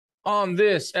On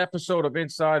this episode of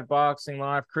Inside Boxing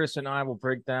Live, Chris and I will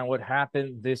break down what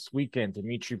happened this weekend.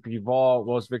 Dimitri Bivol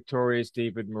was victorious.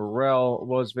 David Morrell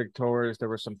was victorious. There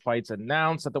were some fights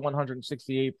announced at the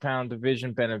 168-pound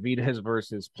division. Benavidez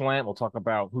versus Plant. We'll talk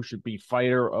about who should be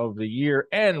fighter of the year,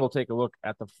 and we'll take a look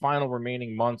at the final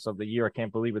remaining months of the year. I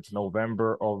can't believe it's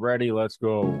November already. Let's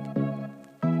go.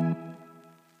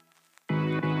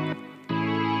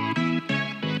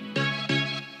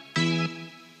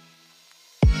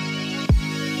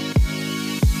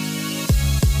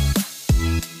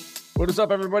 What is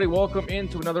up, everybody? Welcome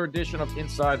into another edition of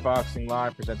Inside Boxing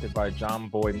Live, presented by John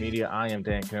Boy Media. I am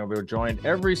Dan Canobbio, joined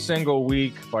every single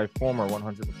week by former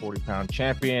 140-pound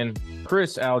champion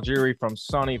Chris Algieri from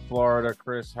sunny Florida.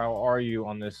 Chris, how are you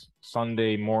on this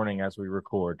Sunday morning as we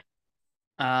record?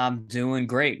 I'm doing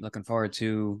great. Looking forward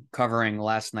to covering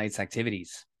last night's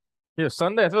activities. Yeah,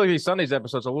 Sunday. I feel like these Sundays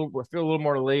episodes I feel a little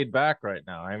more laid back right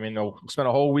now. I mean, I spent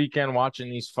a whole weekend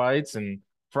watching these fights, and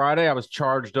Friday I was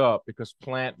charged up because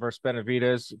Plant versus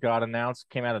Benavidez got announced,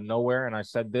 came out of nowhere, and I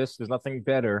said this: there's nothing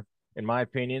better, in my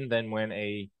opinion, than when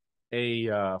a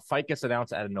fight gets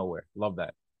announced out of nowhere. Love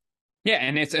that. Yeah,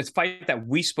 and it's a fight that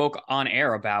we spoke on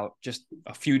air about just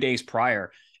a few days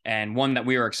prior, and one that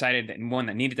we were excited and one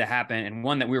that needed to happen, and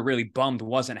one that we were really bummed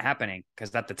wasn't happening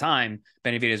because at the time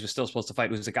Benavidez was still supposed to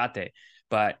fight Uzagate,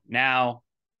 but now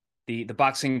the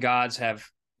boxing gods have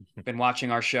been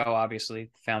watching our show. Obviously,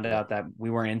 found out that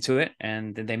we weren't into it,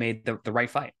 and they made the right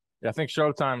fight. Yeah, I think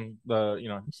Showtime,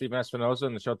 Steven Espinosa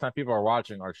and the Showtime people are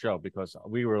watching our show because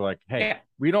we were like, hey, Yeah.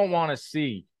 we don't want to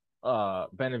see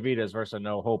Benavidez versus a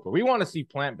no hoper. We want to see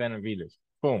Plant Benavidez.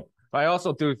 Boom. But I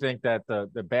also do think that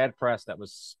the bad press that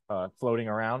was floating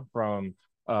around from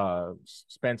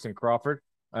Spence and Crawford,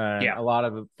 and Yeah. a lot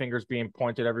of the fingers being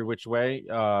pointed every which way.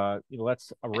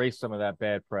 Let's erase some of that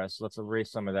bad press. Let's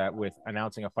erase some of that with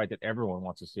announcing a fight that everyone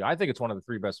wants to see. I think it's one of the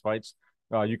three best fights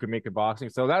you can make in boxing.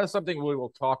 So that is something we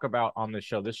will talk about on this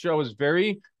show. This show is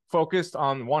very focused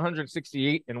on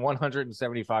 168 and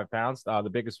 175 pounds. The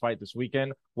biggest fight this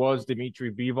weekend was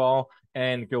Dimitri Bivol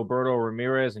and Gilberto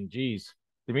Ramirez. And geez,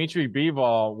 Dimitri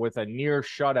Bivol with a near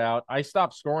shutout. I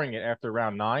stopped scoring it after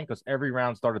round 9 because every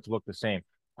round started to look the same.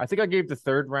 I think I gave the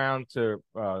third round to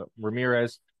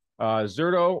Ramirez.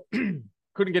 Zurdo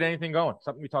couldn't get anything going.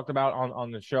 Something we talked about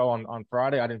on the show on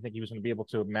Friday. I didn't think he was going to be able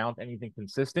to mount anything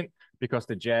consistent because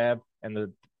the jab and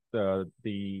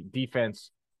the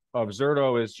defense of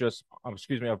Zurdo is just, of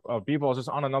Bivol is just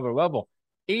on another level.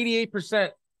 88%.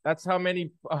 That's how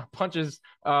many punches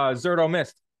Zurdo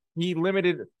missed. He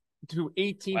limited to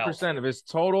 18% of his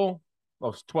total.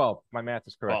 Oh, 12. My math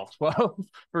is correct.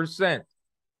 12%.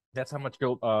 That's how much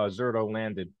Zurdo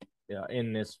landed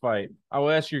in this fight. I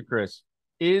will ask you, Chris,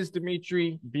 is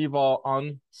Dimitri Bivol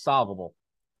unsolvable?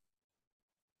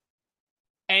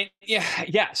 And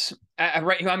yes.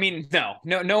 Right. I mean,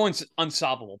 no one's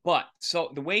unsolvable. But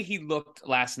so the way he looked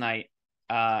last night,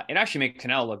 it actually made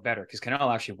Canelo look better because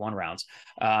Canelo actually won rounds.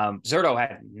 Zurdo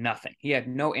had nothing. He had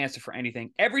no answer for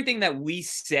anything. Everything that we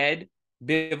said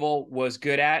Bivol was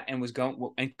good at and was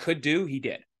going and could do, he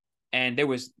did. And there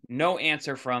was no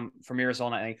answer from Ramirez all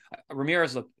night.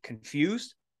 Ramirez looked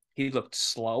confused. He looked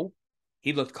slow.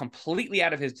 He looked completely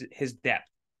out of his depth.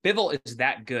 Bivol is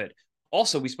that good.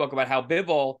 Also, we spoke about how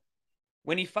Bivol,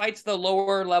 when he fights the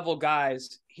lower level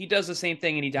guys, he does the same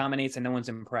thing and he dominates and no one's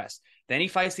impressed. Then he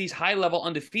fights these high level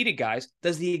undefeated guys,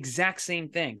 does the exact same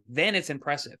thing. Then it's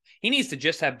impressive. He needs to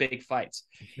just have big fights.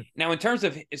 Now, in terms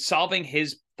of solving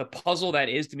the puzzle that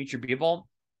is Dimitri Bivol,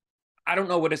 I don't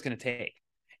know what it's going to take.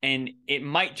 And it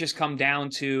might just come down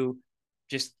to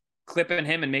just clipping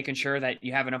him and making sure that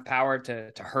you have enough power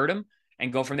to hurt him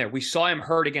and go from there. We saw him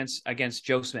hurt against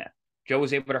Joe Smith. Joe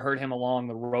was able to hurt him along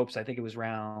the ropes. I think it was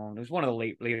one of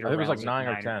the later I think it was like 9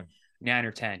 or 10. 9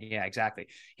 or 10. Yeah, exactly.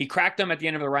 He cracked him at the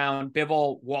end of the round.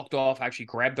 Bivol walked off, actually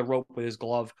grabbed the rope with his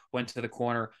glove, went to the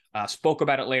corner, spoke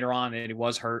about it later on that he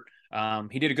was hurt.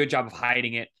 He did a good job of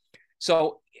hiding it.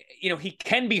 So, he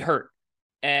can be hurt.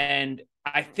 And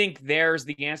I think there's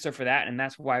the answer for that. And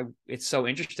that's why it's so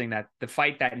interesting that the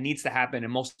fight that needs to happen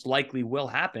and most likely will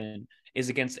happen is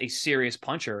against a serious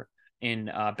puncher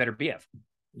in Beterbiev.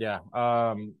 Yeah.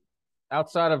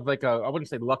 Outside of I wouldn't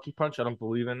say lucky punch. I don't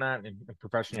believe in that in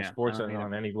professional sports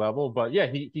on any level. But yeah,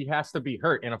 he has to be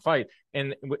hurt in a fight.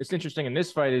 And what's interesting in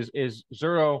this fight is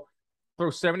Zurdo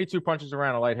throws 72 punches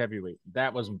around a light heavyweight.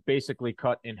 That was basically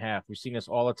cut in half. We've seen this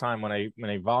all the time when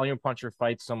a volume puncher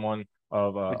fights someone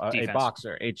of a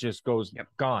boxer. It just goes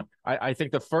gone. I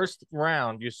think the first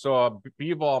round you saw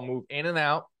Bivol move in and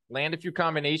out, land a few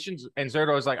combinations, and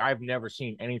Zurdo is like, I've never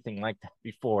seen anything like that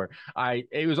before.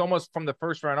 It was almost from the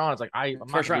first round on. It's like I'm not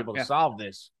gonna be able to solve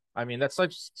this. I mean, that's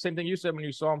like same thing you said when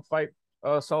you saw him fight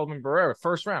Sullivan Barrera,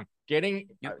 first round. Getting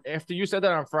after you said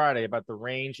that on Friday about the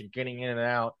range and getting in and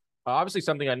out. Obviously,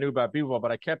 something I knew about Bivol,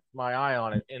 but I kept my eye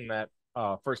on it in that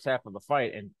first half of the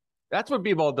fight, and that's what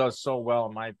Bivol does so well,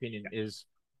 in my opinion, is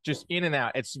just in and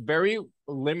out. It's very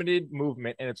limited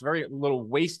movement, and it's very little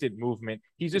wasted movement.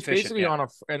 He's just basically on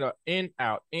a in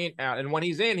out, and when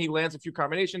he's in, he lands a few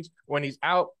combinations. When he's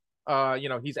out,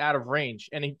 he's out of range,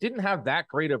 and he didn't have that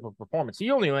great of a performance.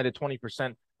 He only landed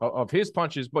 20% of his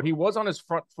punches, but he was on his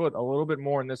front foot a little bit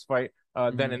more in this fight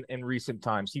than in recent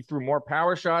times. He threw more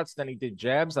power shots than he did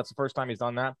jabs. That's the first time he's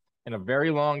done that in a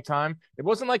very long time. It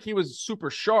wasn't like he was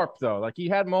super sharp, though. Like, he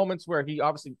had moments where he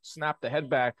obviously snapped the head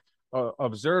back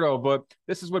of Zurdo, but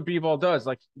this is what Bivol does.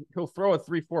 Like, he'll throw a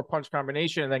 3-4 punch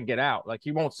combination and then get out. Like,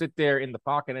 he won't sit there in the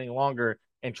pocket any longer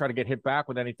and try to get hit back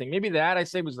with anything. Maybe that, I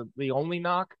say, was the only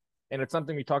knock. And it's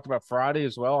something we talked about Friday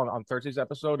as well on Thursday's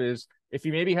episode, is if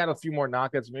he maybe had a few more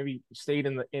knockouts, maybe stayed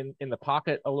in the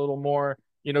pocket a little more,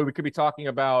 we could be talking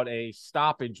about a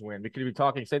stoppage win. We could be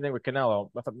talking same thing with Canelo.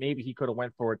 I thought maybe he could have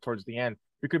went for it towards the end.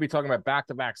 We could be talking about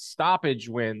back-to-back stoppage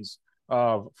wins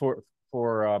for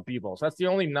Bivol. So that's the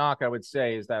only knock I would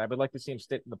say, is that I would like to see him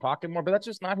sit in the pocket more, but that's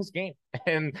just not his game.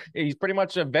 And he's pretty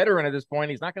much a veteran at this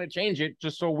point. He's not going to change it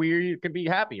just so we could be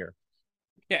happier.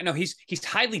 Yeah, no, he's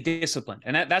highly disciplined,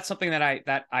 and that's something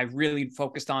that I really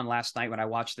focused on last night when I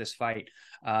watched this fight,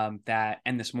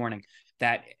 and this morning,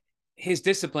 that his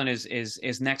discipline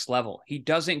is next level. He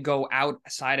doesn't go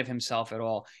outside of himself at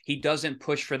all. He doesn't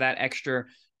push for that extra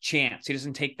chance. He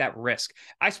doesn't take that risk.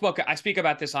 I speak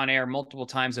about this on air multiple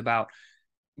times about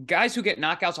guys who get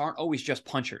knockouts aren't always just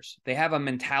punchers. They have a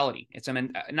mentality.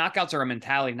 Knockouts are a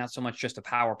mentality, not so much just a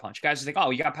power punch. Guys think,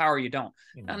 oh, you got power, you don't.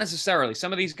 Mm-hmm. Not necessarily.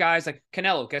 Some of these guys, like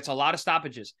Canelo, gets a lot of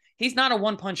stoppages. He's not a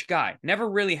one-punch guy. Never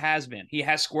really has been. He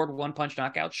has scored one-punch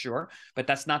knockouts, sure, but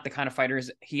that's not the kind of fighter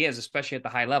he is, especially at the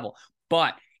high level.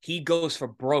 But he goes for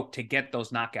broke to get those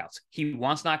knockouts. He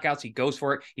wants knockouts. He goes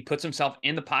for it. He puts himself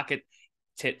in the pocket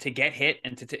to get hit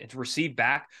and to receive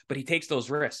back, but he takes those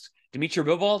risks. Dimitri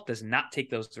Bivol does not take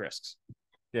those risks.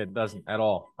 Yeah, it doesn't at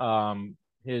all.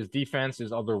 His defense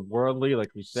is otherworldly, like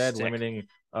we said, limiting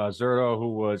Zurdo,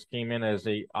 who came in as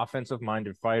a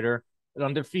offensive-minded fighter, an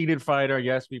undefeated fighter.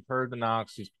 Yes, we've heard the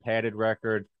knocks. He's padded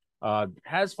record.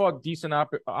 Has fought decent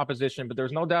opposition, but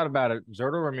there's no doubt about it.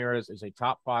 Zurdo Ramirez is a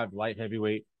top 5 light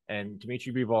heavyweight, and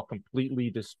Dimitri Bivol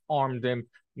completely disarmed him.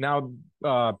 Now,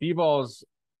 Bivol's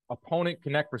opponent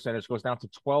connect percentage goes down to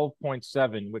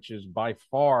 12.7, which is by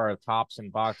far tops in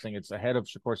boxing. It's ahead of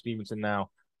Shakur Stevenson now.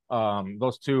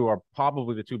 Those two are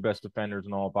probably the two best defenders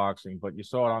in all boxing, but you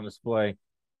saw it on display.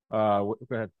 Go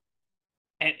ahead.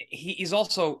 And he's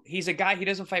a guy, he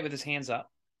doesn't fight with his hands up,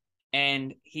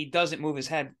 and he doesn't move his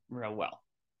head real well.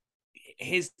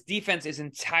 His defense is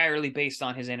entirely based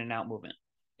on his in and out movement.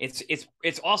 It's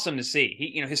awesome to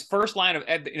see. His first line of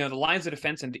the lines of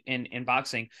defense in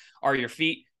boxing are your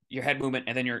feet, your head movement,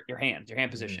 and then your hands, your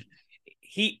hand position. Mm-hmm.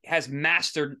 He has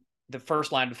mastered the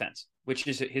first line of defense, which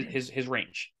is his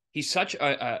range. He's such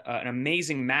an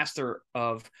amazing master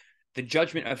of the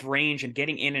judgment of range and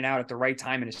getting in and out at the right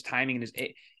time, and his timing, and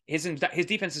his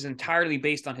defense is entirely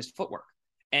based on his footwork.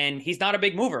 And he's not a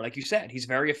big mover, like you said. He's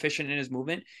very efficient in his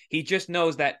movement. He just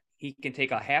knows that he can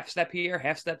take a half step here,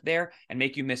 half step there, and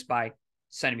make you miss by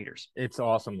centimeters. It's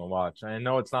awesome to watch. I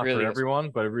know it's not really for everyone,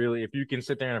 but really, if you can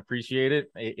sit there and appreciate it,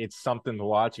 it's something to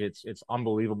watch. It's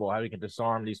unbelievable how he can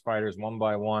disarm these fighters one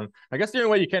by one. I guess the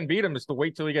only way you can beat him is to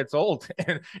wait till he gets old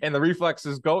and the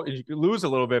reflexes go, and you could lose a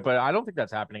little bit, but I don't think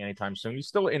that's happening anytime soon. He's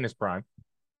still in his prime.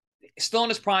 Still in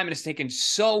his prime, and has taken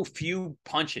so few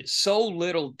punches, so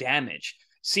little damage.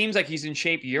 Seems like he's in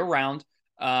shape year round.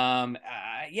 I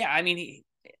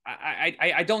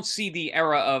don't see the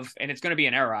era of, and it's going to be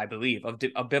an era, I believe, of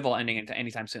Bivol ending into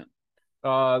anytime soon.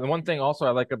 The one thing also I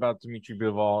like about Dimitri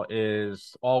Bivol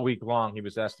is all week long he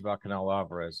was asked about Canelo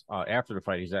Alvarez. After the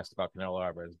fight, he's asked about Canelo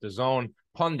Alvarez. The Zone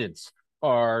pundits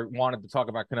wanted to talk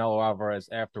about Canelo Alvarez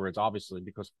afterwards, obviously,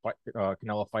 because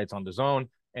Canelo fights on the Zone,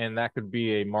 and that could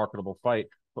be a marketable fight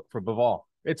for Bivol.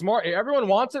 It's more, everyone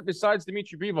wants it besides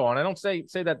Dimitri Bivol, and I don't say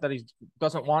that he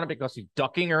doesn't want it because he's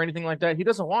ducking or anything like that. He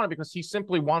doesn't want it because he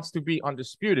simply wants to be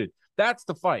undisputed. That's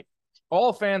the fight.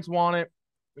 All fans want it.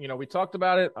 We talked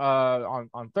about it on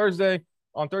Thursday.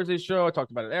 On Thursday's show, I talked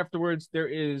about it afterwards.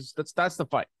 That's the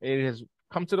fight. It has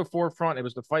come to the forefront. It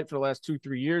was the fight for the last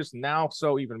 2-3 years. Now,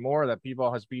 so even more that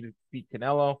Bivol has beat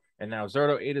Canelo, and now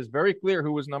Zurdo. It is very clear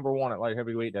who was number 1 at light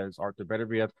heavyweight. That is Artur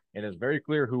Beterbiev. It is very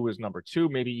clear who was number 2,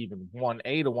 maybe even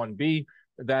 1A to 1B.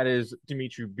 That is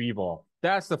Dimitri Bivol.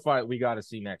 That's the fight we got to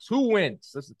see next. Who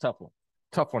wins? This is a tough one.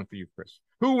 Tough one for you, Chris.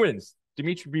 Who wins?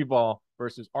 Dimitri Bivol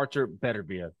versus Artur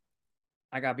Beterbiev.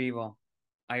 I got Bivol.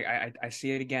 I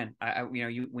see it again.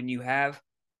 When you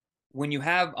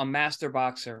have a master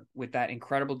boxer with that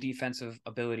incredible defensive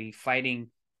ability fighting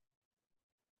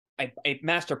a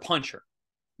master puncher.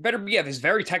 Beterbiev is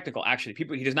very technical, actually.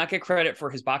 He does not get credit for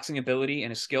his boxing ability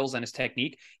and his skills and his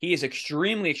technique. He is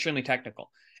extremely technical.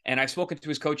 And I've spoken to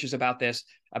his coaches about this,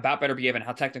 about Beterbiev and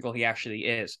how technical he actually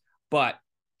is. But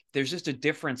there's just a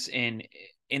difference in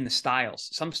the styles.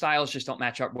 Some styles just don't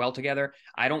match up well together.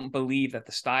 I don't believe that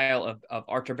the style of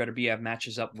Artur Beterbiev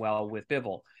matches up well with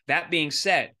Bivol. That being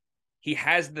said, he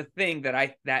has the thing that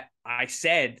I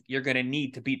said you're going to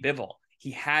need to beat Bivol.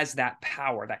 He has that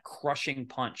power, that crushing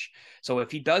punch. So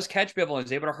if he does catch Bivol and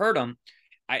is able to hurt him,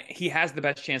 he has the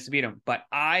best chance to beat him. But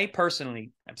I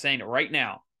personally, I'm saying it right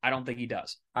now, I don't think he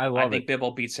does. I think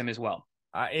Bivol beats him as well.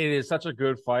 It is such a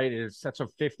good fight. It is such a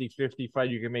 50-50 fight.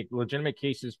 You can make legitimate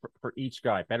cases for each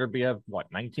guy. Beterbiev,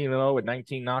 19-0 with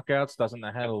 19 knockouts, doesn't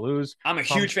know how to lose. I'm a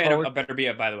huge fan of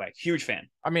Beterbiev, by the way. Huge fan.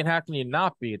 I mean, how can you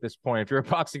not be at this point? If you're a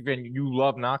boxing fan, you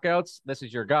love knockouts. This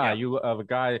is your guy. Yeah. You have a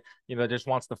guy, just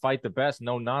wants to fight the best.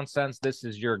 No nonsense. This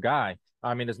is your guy.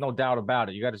 I mean, there's no doubt about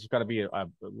it. You just got to be a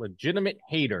legitimate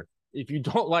hater if you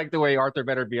don't like the way Artur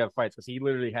Beterbiev fights, because he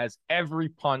literally has every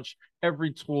punch,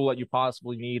 every tool that you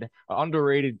possibly need.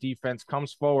 Underrated defense,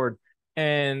 comes forward.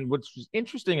 And what's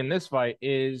interesting in this fight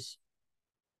is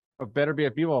a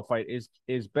Beterbiev-Bivol fight is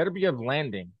Beterbiev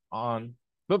landing on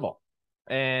Bivol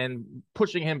and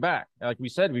pushing him back. Like we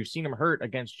said, we've seen him hurt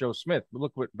against Joe Smith. But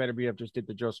look what Beterbiev just did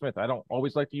to Joe Smith. I don't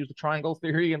always like to use the triangle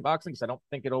theory in boxing because I don't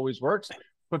think it always works.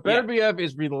 But Beterbiev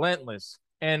is relentless.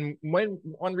 And one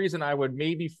reason I would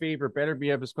maybe favor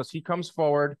Beterbiev is because he comes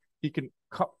forward, he can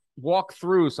walk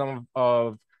through some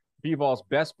of Bivol's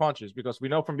best punches, because we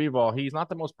know from Bivol, he's not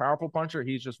the most powerful puncher.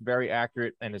 He's just very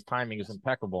accurate and his timing is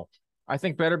impeccable. I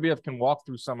think Beterbiev can walk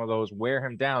through some of those, wear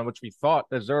him down, which we thought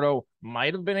that Zurdo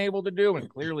might have been able to do. And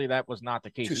clearly that was not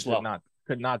the case. Too slow.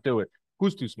 Could not do it.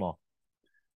 Who's too small?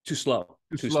 Too slow.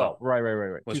 Too slow. Right.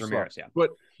 Was Ramirez, yeah.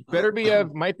 But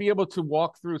Beterbiev might be able to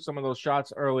walk through some of those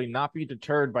shots early, not be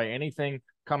deterred by anything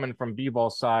coming from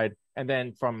Bivol's side. And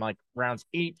then from like rounds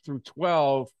 8 through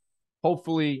 12,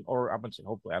 hopefully, or I wouldn't say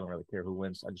hopefully, I don't really care who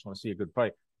wins. I just want to see a good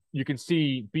fight. You can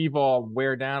see Bivol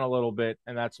wear down a little bit,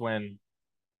 and that's when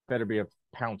Beterbiev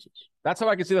pounces. That's how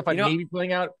I can see the fight maybe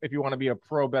playing out if you want to be a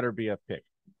pro Beterbiev pick.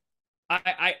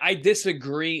 I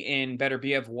disagree in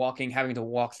Beterbiev having to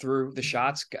walk through the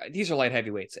shots. These are light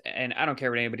heavyweights, and I don't care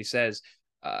what anybody says.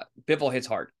 Bivol hits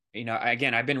hard.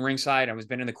 Again, I've been ringside. I was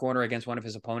been in the corner against one of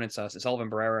his opponents, Sullivan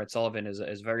Barrera. Sullivan is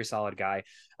a very solid guy.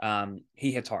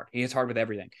 He hits hard. He hits hard with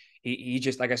everything. He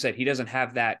just, like I said, he doesn't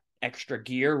have that extra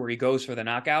gear where he goes for the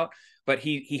knockout, but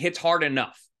he hits hard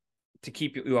enough to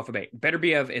keep you off a bait.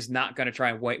 Beterbiev is not going to try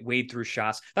and wade through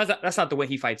shots. That's not the way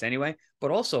he fights anyway.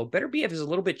 But also, Beterbiev is a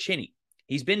little bit chinny.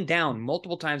 He's been down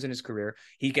multiple times in his career.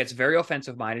 He gets very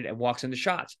offensive-minded and walks into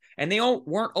shots. And they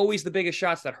weren't always the biggest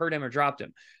shots that hurt him or dropped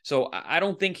him. So I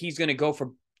don't think he's going to go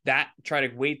for that, try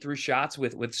to wade through shots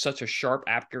with such a sharp,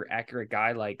 accurate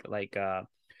guy like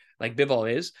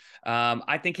Bivol is.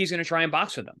 I think he's going to try and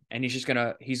box with him. And he's going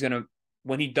to,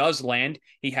 when he does land,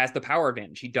 he has the power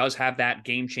advantage. He does have that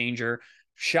game changer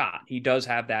shot. He does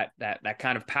have that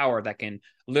kind of power that can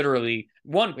literally,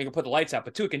 one, we can put the lights out,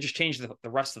 but two, it can just change the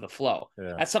rest of the flow.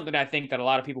 Yeah. That's something I think that a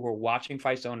lot of people who are watching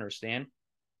fights don't understand.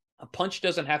 A punch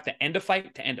doesn't have to end a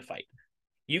fight to end a fight.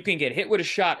 You can get hit with a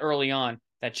shot early on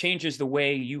that changes the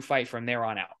way you fight from there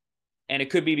on out. And it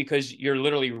could be because you're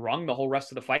literally wrung the whole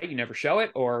rest of the fight. You never show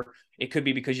it. Or it could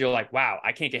be because you're like, wow,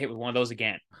 I can't get hit with one of those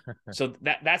again. So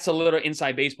that's a little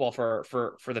inside baseball for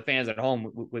the fans at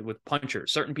home with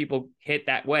punchers. Certain people hit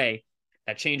that way.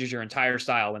 That changes your entire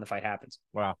style when the fight happens.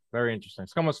 Wow. Very interesting.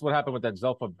 It's almost what happened with that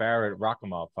Zelfa Barrett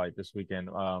Rakhimov fight this weekend.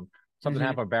 Something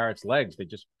happened with Barrett's legs. They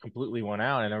just completely went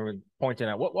out, and everyone pointing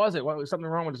out, what was it? What was something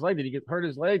wrong with his leg? Did he get hurt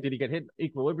his leg? Did he get hit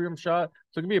equilibrium shot?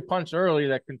 So it can be a punch early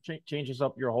that can changes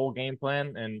up your whole game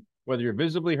plan. And whether you're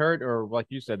visibly hurt or, like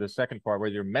you said, the second part,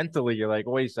 whether you're mentally, you're like,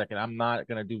 wait a second, I'm not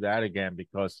going to do that again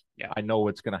because I know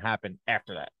what's going to happen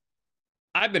after that.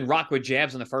 I've been rocked with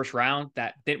jabs in the first round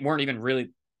that weren't even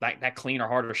really like that clean or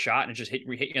hard of a shot, and it just hit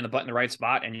you in the butt in the right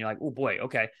spot, and you're like, oh boy,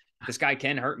 okay, this guy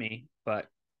can hurt me, but.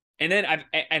 And then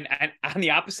and on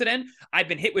the opposite end, I've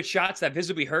been hit with shots that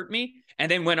visibly hurt me, and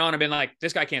then went on and been like,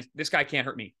 this guy can't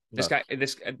hurt me. This guy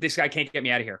can't get me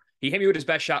out of here. He hit me with his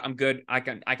best shot. I'm good. I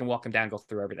can walk him down, go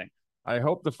through everything. I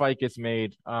hope the fight gets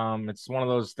made. It's one of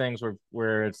those things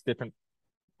where it's different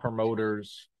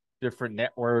promoters, different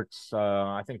networks.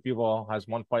 I think Bivol has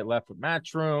one fight left with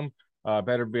Matchroom.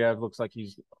 Beterbiev looks like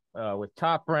he's with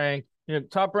Top Rank.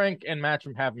 Top Rank and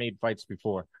Matchroom have made fights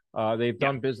before. They've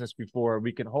done business before.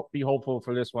 We can be hopeful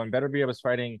for this one. Beterbiev is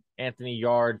fighting Anthony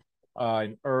Yard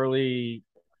in early,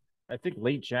 I think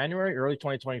late January, early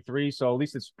 2023. So at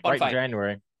least it's Fun right in fight.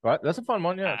 January. But that's a fun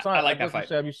one. Yeah, it's not. I like that Like you fight.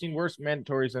 said, you've seen worse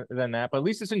mandatories than that. But at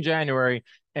least it's in January,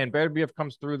 and Beterbiev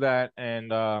comes through that,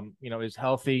 and is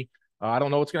healthy. I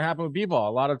don't know what's going to happen with Bivol.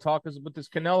 A lot of talk is with this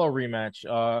Canelo rematch.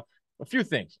 A few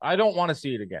things. I don't want to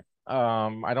see it again.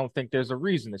 I don't think there's a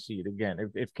reason to see it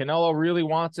again. If Canelo really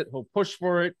wants it, he'll push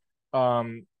for it.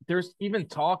 There's even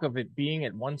talk of it being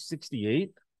at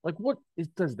 168. Like,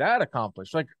 does that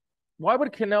accomplish? Like, why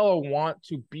would Canelo want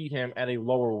to beat him at a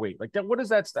lower weight? Like that, what is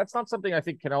that? That's not something I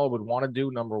think Canelo would want to do,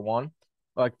 number one.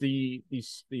 Like the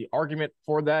argument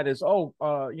for that is,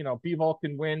 Bivol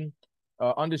can win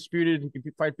undisputed. He can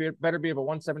fight Beterbiev at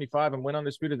 175 and win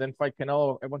undisputed, then fight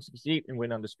Canelo at 168 and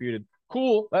win undisputed.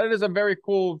 Cool. That is a very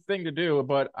cool thing to do,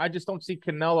 but I just don't see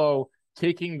Canelo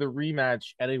taking the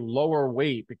rematch at a lower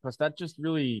weight because that just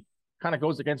really kind of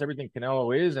goes against everything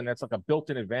Canelo is, and that's like a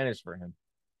built-in advantage for him.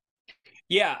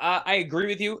 Yeah, I agree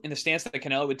with you in the stance that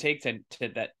Canelo would take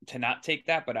to not take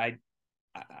that, but I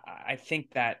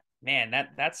think that, man,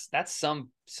 that's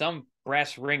some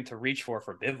brass ring to reach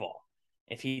for Bivol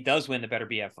if he does win the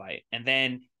Beterbiev fight, and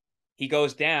then he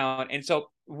goes down. And so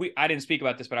I didn't speak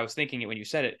about this, but I was thinking it when you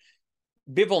said it.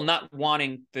 Bivol not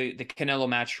wanting the Canelo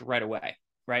match right away,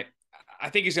 right? I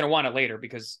think he's going to want it later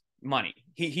because money.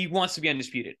 He wants to be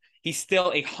undisputed. He's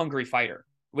still a hungry fighter,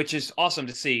 which is awesome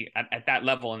to see at that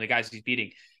level and the guys he's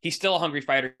beating. He's still a hungry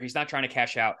fighter. He's not trying to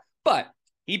cash out, but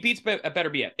he beats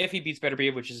Beterbiev. If he beats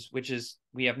Beterbiev, which is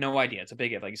we have no idea. It's a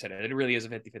big if, like you said. It really is a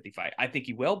 50-50 fight. I think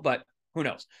he will, but who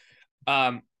knows?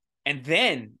 And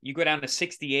then you go down to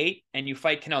 68 and you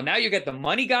fight Canelo. Now you get the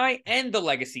money guy and the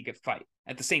legacy fight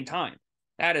at the same time.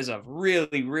 That is a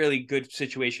really, really good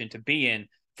situation to be in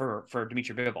for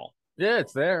Dimitri Bivol. Yeah,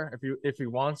 it's there if he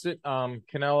wants it.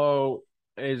 Canelo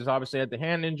is obviously had the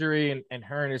hand injury, and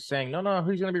Hearn is saying, no,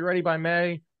 he's going to be ready by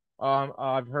May.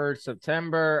 I've heard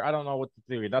September. I don't know what to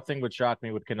do. Nothing would shock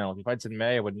me with Canelo. If he fights in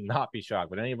May, I would not be shocked.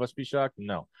 Would any of us be shocked?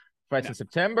 No. If fights in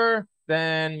September,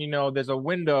 then, there's a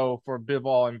window for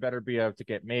Bivol and Beterbiev to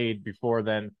get made before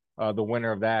then the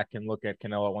winner of that can look at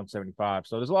Canelo at 175.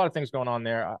 So there's a lot of things going on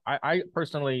there. I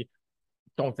personally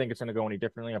don't think it's going to go any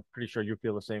differently. I'm pretty sure you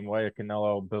feel the same way. A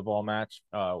Canelo Bivol match,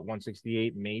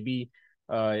 168, maybe.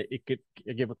 It could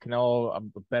give Canelo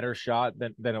a better shot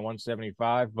than a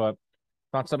 175, but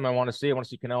not something I want to see. I want to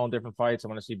see Canelo in different fights. I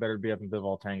want to see Beterbiev and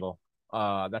Bivol tangle.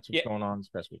 That's what's going on this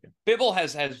past weekend. Bivol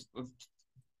has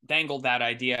dangled that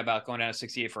idea about going down to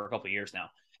 68 for a couple of years now.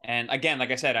 And again,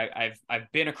 like I said,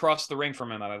 I've been across the ring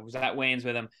from him. I was at weigh-ins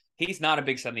with him. He's not a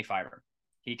big 75er.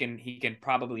 He can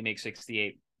probably make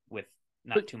 68 with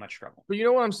not too much trouble. But you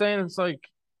know what I'm saying? It's like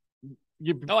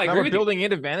we're building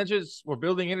in advantages. We're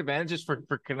building in advantages for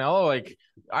Canelo. Like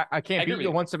I can't beat you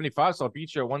at 175, so I'll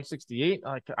beat you at 168.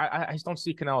 Like I just don't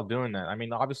see Canelo doing that. I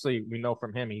mean, obviously we know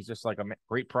from him he's just like a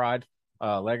great pride,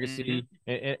 legacy,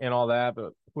 and all that.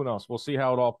 But who knows? We'll see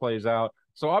how it all plays out.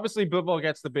 So obviously Bivol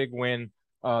gets the big win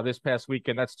this past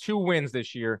weekend. That's 2 wins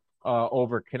this year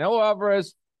over Canelo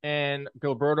Alvarez and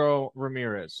Gilberto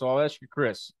Ramirez. So I'll ask you,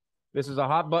 Chris. This is a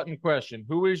hot button question.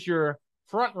 Who is your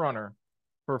front runner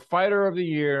for Fighter of the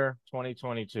Year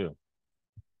 2022?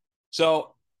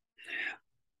 So,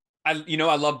 I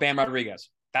love Bam Rodriguez.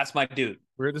 That's my dude.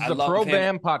 This is a Pro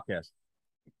Bam podcast.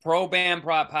 Pro Bam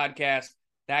podcast.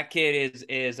 That kid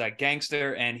is a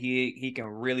gangster, and he can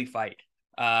really fight.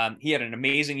 He had an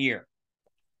amazing year.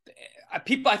 I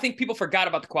think people forgot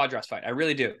about the Quadras fight. I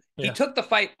really do. Yeah. He took the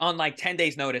fight on like 10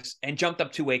 days notice and jumped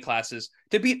up 2 weight classes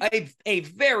to beat a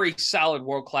very solid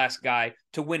world-class guy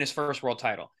to win his first world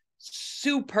title.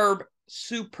 Superb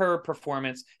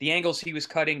performance. The angles he was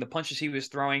cutting, the punches he was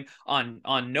throwing on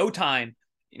no time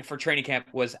for training camp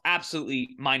was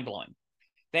absolutely mind-blowing.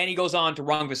 Then he goes on to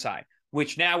Rungvisai,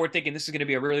 which now we're thinking this is going to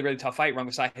be a really, really tough fight.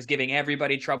 Rungvisai is giving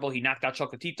everybody trouble. He knocked out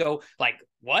Chocolatito. Like,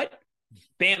 what?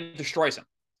 Bam destroys him.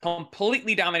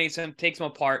 Completely dominates him, takes him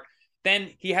apart.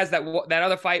 Then he has that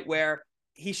other fight where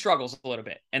he struggles a little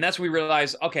bit. And that's when we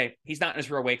realize, okay, he's not in his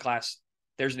real weight class.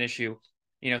 There's an issue.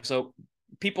 So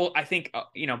people, I think, I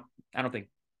don't think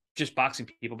just boxing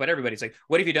people, but everybody's like,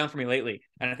 what have you done for me lately?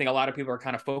 And I think a lot of people are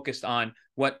kind of focused on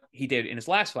what he did in his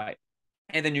last fight.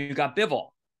 And then you got Bivol.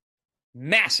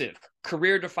 Massive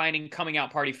career-defining coming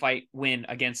out party fight win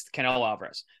against Canelo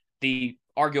Alvarez, the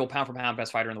arguable pound-for-pound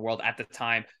best fighter in the world at the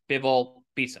time. Bivol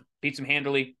beats him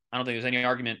handily. I don't think there's any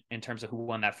argument in terms of who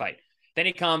won that fight. Then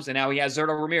he comes, and now he has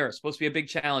Zurdo Ramirez, supposed to be a big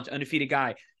challenge, undefeated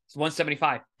guy. It's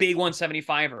 175, big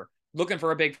 175er, looking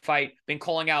for a big fight, been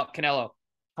calling out Canelo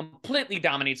completely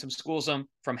dominates him, schools him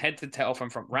from head to tail, from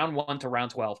round 1 to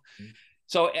round 12.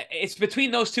 So it's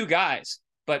between those two guys.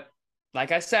 But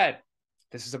like I said,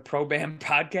 this is a pro Bam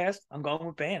podcast. I'm going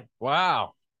with Bam.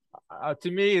 Wow.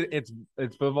 To me, it's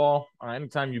Bivol.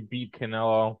 Anytime you beat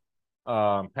Canelo,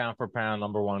 pound for pound,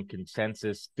 number one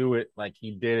consensus, do it like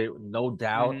he did it, no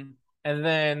doubt. And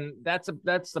then that's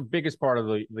the biggest part of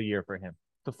the year for him.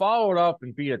 To follow it up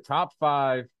and beat a top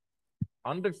 5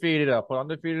 undefeated, I'll put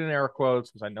undefeated in air quotes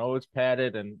because I know it's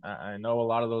padded and I know a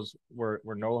lot of those were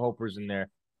no hopers in there.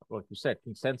 Like you said,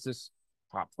 consensus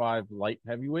top 5 light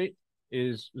heavyweight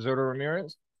is Zurdo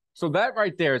Ramirez. So that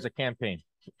right there is a campaign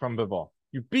from Bivol.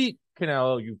 You beat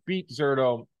Canelo, you beat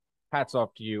Zurdo. Hats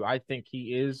off to you. I think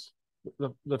he is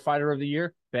the fighter of the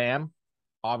year. Bam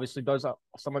obviously does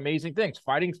some amazing things.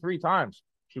 Fighting 3 times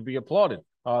should be applauded.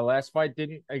 Last fight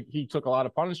didn't. He took a lot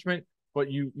of punishment, but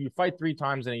you fight 3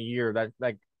 times in a year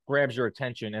that grabs your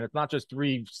attention, and it's not just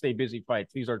 3 stay busy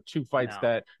fights. These are 2 fights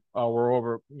that were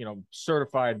over,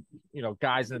 certified,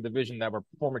 guys in the division that were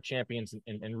former champions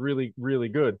and really, really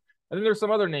good. And then there's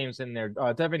some other names in there.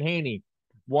 Devin Haney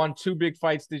won 2 big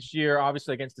fights this year,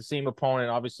 obviously against the same opponent.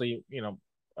 Obviously, an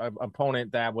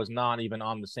opponent that was not even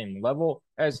on the same level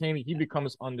as Haney. He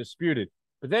becomes undisputed.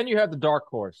 But then you have the dark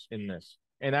horse in this,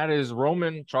 and that is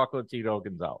Roman Chocolatito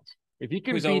Gonzalez. If he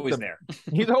can beat them, there.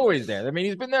 He's always there. I mean,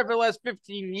 he's been there for the last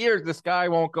 15 years. This guy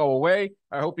won't go away.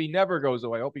 I hope he never goes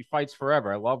away. I hope he fights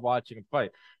forever. I love watching him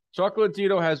fight.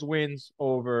 Chocolatito has wins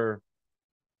over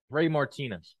Ray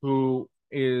Martinez, who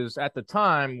is at the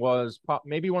time was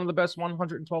maybe one of the best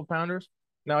 112 pounders.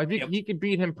 Now, I think he could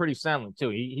beat him pretty soundly too.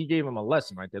 He gave him a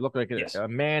lesson, right? They look like a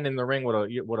man in the ring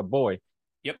with a boy.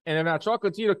 Yep. And then now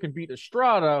Chocolatito can beat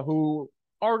Estrada, who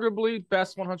arguably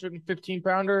best 115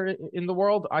 pounder in the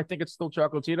world. I think it's still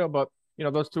Chocolatito, but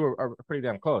those two are pretty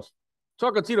damn close.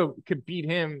 Chocolatito could beat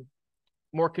him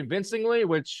more convincingly,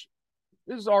 which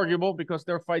is arguable because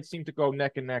their fights seem to go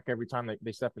neck and neck every time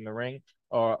they step in the ring.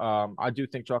 I do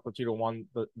think Chocolatito won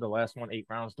the last one 8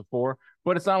 rounds to 4,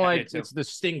 but it's not like it's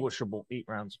distinguishable 8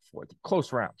 rounds to 4. It's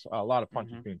close rounds, a lot of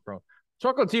punches being thrown.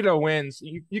 Chocolatito wins.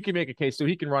 You can make a case, so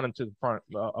he can run him to the front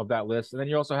of that list. And then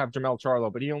you also have Jamel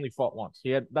Charlo, but he only fought once.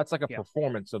 That's like a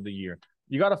performance of the year.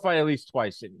 You got to fight at least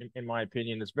twice, in my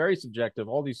opinion. It's very subjective.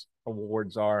 All these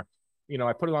awards are,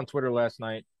 I put it on Twitter last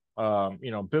night.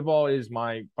 Bivol is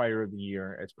my fighter of the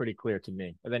year. It's pretty clear to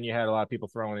me. And then you had a lot of people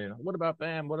throwing in, what about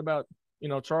Bam? What about,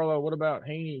 Charlo? What about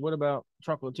Haney? What about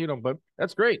Chocolatito? But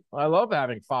that's great. I love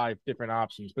having 5 different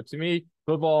options. But to me,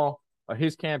 Bivol,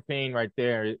 his campaign right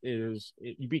there is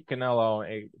you beat Canelo,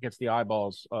 it gets the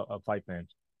eyeballs of fight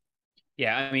fans.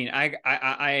 Yeah, I mean,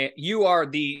 you are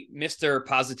the Mr.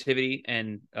 Positivity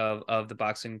and of the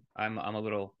boxing. I'm a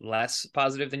little less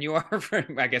positive than you are.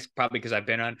 I guess probably because I've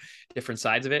been on different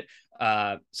sides of it.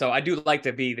 So I do like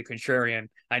to be the contrarian.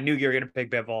 I knew you were going to pick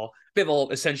Bivol.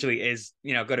 Bivol essentially is,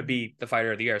 going to be the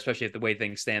fighter of the year, especially if the way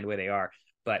things stand the way they are.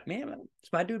 But man,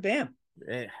 it's my dude, Bam.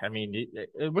 I mean,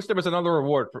 I wish there was another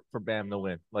award for Bam to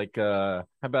win. Like, how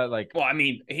about like? Well, I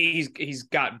mean, he's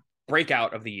got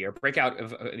breakout of the year,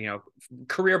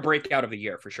 career breakout of the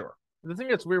year for sure. The thing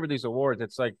that's weird with these awards,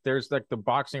 it's like there's like the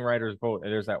boxing writers vote,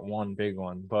 and there's that one big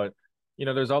one, but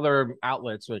there's other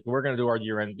outlets. Like we're gonna do our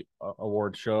year-end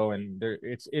award show, and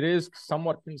it is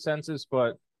somewhat consensus,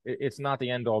 but it's not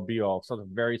the end all be all. So it's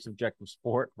a very subjective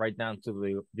sport, right down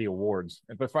to the awards.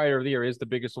 But fighter of the year is the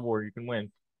biggest award you can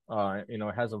win.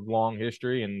 It has a long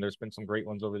history, and there's been some great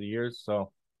ones over the years.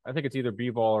 So I think it's either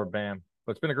Bivol or Bam.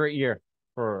 But it's been a great year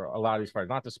for a lot of these fighters.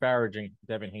 Not disparaging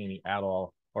Devin Haney at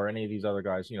all, or any of these other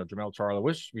guys. Jamel Charlo.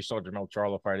 Wish we saw Jamel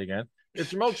Charlo fight again.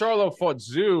 If Jamel Charlo fought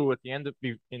Zoo at the end of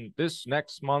in this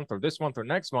next month or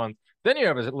next month, then you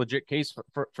have a legit case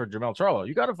for Jamel Charlo.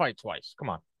 You got to fight twice. Come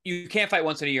on. You can't fight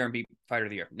once in a year and be fighter of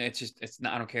the year. It's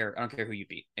not. I don't care who you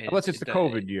beat. Unless it's the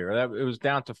COVID year. It was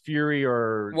down to Fury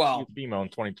or Fimo in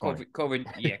 2020.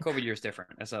 COVID year is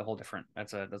different. That's a whole different.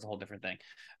 That's a whole different thing.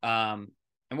 And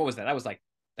what was that? That was like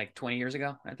 20 years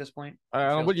ago at this point. I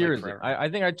don't know what year is it. I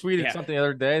think I tweeted something the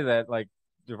other day that like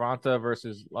Devonta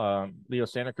versus Leo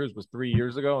Santa Cruz was 3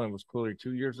 years ago and it was clearly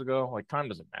 2 years ago. Like time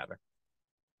doesn't matter.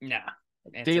 Nah.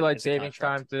 Daylight savings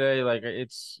time today. Like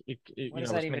it's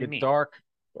it's gonna get dark.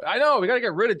 I know we got to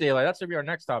get rid of daylight. That's gonna be our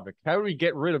next topic. How do we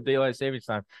get rid of daylight savings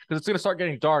time? Because it's gonna start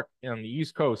getting dark on the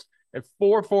East Coast at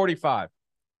 4:45.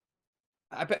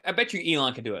 I bet you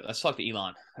Elon can do it. Let's talk to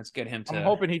Elon. Let's get him to. I'm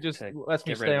hoping he just lets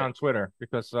me stay on Twitter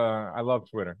because I love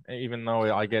Twitter, even though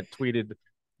I get tweeted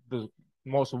the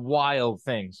most wild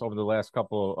things over the last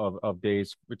couple of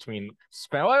days between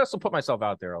spam. I also put myself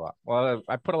out there a lot. Well,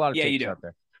 I put a lot of takes out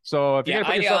there. So if you're gonna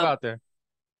put yourself out there.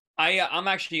 I'm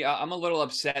actually I'm a little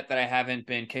upset that I haven't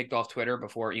been kicked off Twitter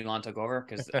before Elon took over,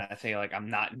 because I feel like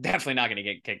I'm definitely not going to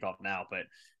get kicked off now. But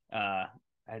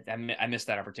I missed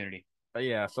that opportunity.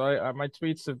 Yeah, so my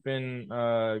tweets have been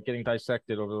getting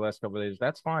dissected over the last couple of days.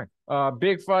 That's fine.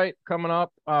 Big fight coming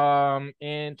up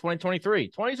in 2023.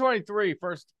 2023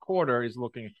 first quarter is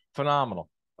looking phenomenal.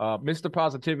 Mr.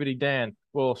 Positivity Dan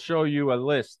will show you a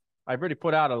list. I've already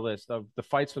put out a list of the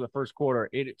fights for the first quarter.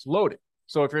 It's loaded.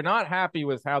 So if you're not happy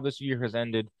with how this year has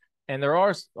ended, and there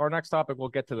are our next topic, we'll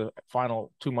get to the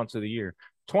final 2 months of the year.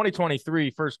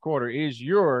 2023 first quarter is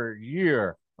your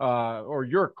year. Or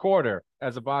your quarter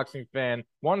as a boxing fan.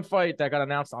 One fight that got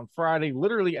announced on Friday,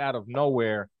 literally out of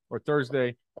nowhere, or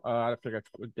Thursday. I forget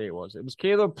what day it was. It was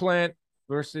Caleb Plant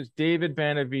versus David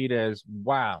Benavidez.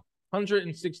 Wow.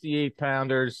 168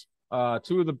 pounders.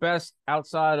 Two of the best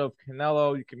outside of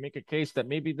Canelo. You can make a case that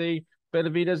maybe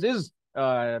Benavidez is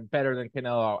better than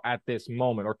Canelo at this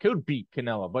moment, or could beat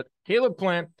Canelo. But Caleb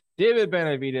Plant, David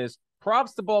Benavidez,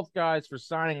 props to both guys for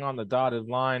signing on the dotted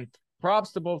line.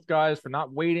 Props to both guys for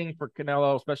not waiting for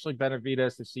Canelo, especially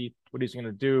Benavidez, to see what he's going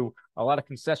to do. A lot of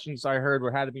concessions I heard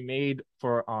had to be made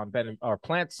for on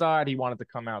Plant's side. He wanted to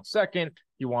come out second.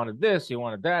 He wanted this. He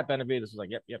wanted that. Benavidez was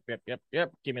like, yep.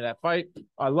 Give me that fight.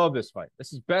 I love this fight.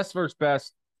 This is best versus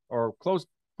best, or close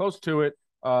to it.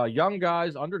 Young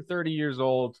guys under 30 years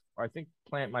old. I think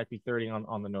Plant might be 30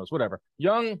 on the nose. Whatever.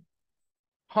 Young,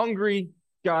 hungry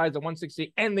guys at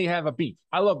 160, and they have a beef.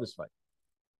 I love this fight.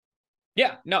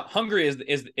 Yeah, no, hungry is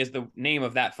the name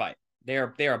of that fight. They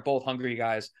are both hungry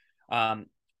guys. I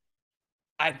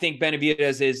think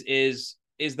Benavidez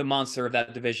is the monster of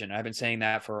that division. I've been saying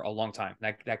that for a long time.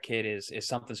 That kid is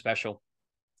something special.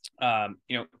 I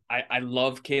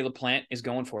love Caleb Plant is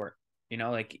going for it.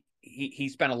 Like he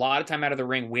spent a lot of time out of the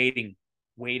ring waiting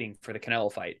for the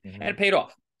Canelo fight, and it paid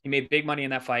off. He made big money in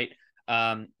that fight.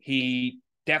 He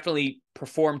definitely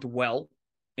performed well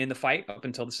in the fight up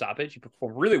until the stoppage. He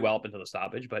performed really well up until the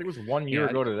stoppage, but it was 1 year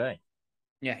ago today.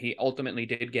 Yeah, he ultimately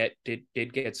did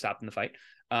get stopped in the fight.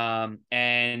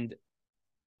 And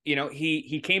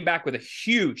he came back with a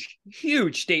huge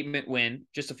statement win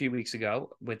just a few weeks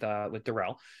ago with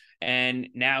Durrell, and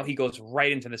now he goes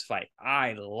right into this fight.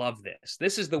 I love this.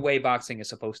 This is the way boxing is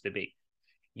supposed to be.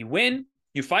 You win,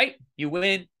 you fight, you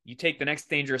win, you take the next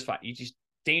dangerous fight. You just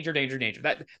danger.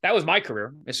 That was my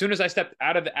career. As soon as I stepped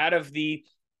out of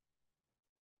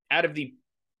the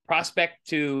prospect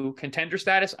to contender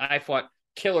status, I fought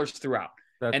killers throughout.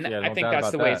 I think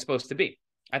that's the way it's supposed to be.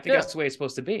 I think that's the way it's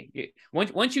supposed to be.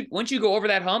 Once you go over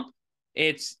that hump,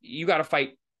 you got to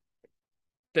fight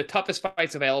the toughest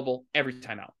fights available every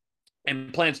time out.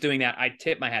 And Plant's doing that. I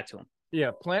tip my hat to him.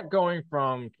 Yeah, Plant going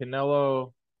from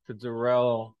Canelo to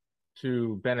Durrell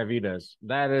to Benavidez.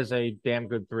 That is a damn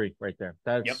good three right there.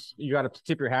 You got to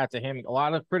tip your hat to him. A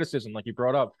lot of criticism, like you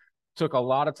brought up. Took a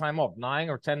lot of time off, 9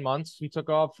 or 10 months he took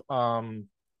off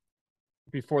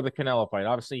before the Canelo fight.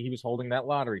 Obviously, he was holding that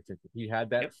lottery ticket. He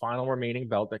had that final remaining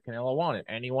belt that Canelo wanted.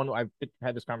 I've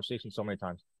had this conversation so many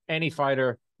times. Any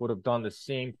fighter would have done the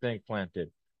same thing Plant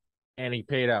did. And he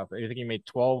paid out. I think he made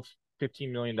 $12-15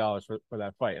 million for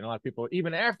that fight. And a lot of people,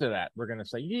 even after that, were going to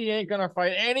say, he ain't going to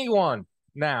fight anyone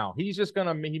now. He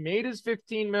made his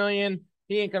 $15 million.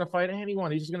 He ain't going to fight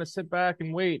anyone. He's just going to sit back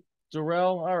and wait.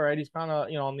 Durrell, all right, he's kind of,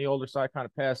 on the older side, kind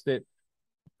of past it.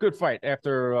 Good fight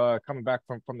after coming back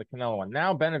from the Canelo one.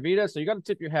 Now Benavidez, so you got to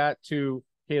tip your hat to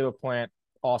Caleb Plant.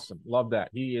 Awesome. Love that.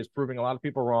 He is proving a lot of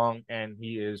people wrong, and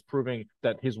he is proving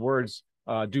that his words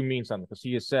do mean something, because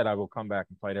he has said, I will come back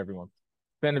and fight everyone.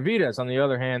 Benavidez, on the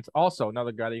other hand, also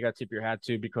another guy that you got to tip your hat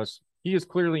to, because he is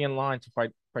clearly in line to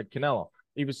fight Canelo.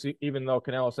 Even though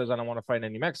Canelo says, I don't want to fight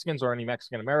any Mexicans or any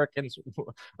Mexican Americans.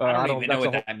 I don't even know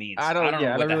what that means. I don't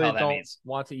know what the hell that means.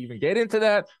 Want to even get into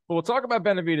that. But we'll talk about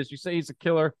Benavidez. You say he's a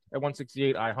killer at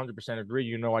 168. I 100%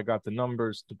 agree. I got the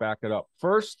numbers to back it up.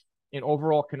 First, in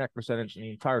overall connect percentage in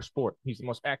the entire sport. He's the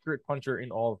most accurate puncher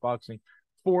in all of boxing.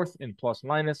 Fourth in plus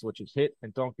minus, which is hit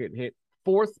and don't get hit.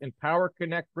 Fourth in power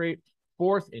connect rate.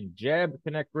 Fourth in jab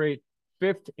connect rate.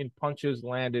 Fifth in punches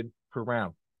landed per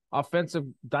round. Offensive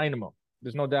dynamo.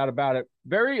 There's no doubt about it.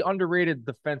 Very underrated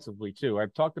defensively, too.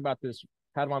 I've talked about this,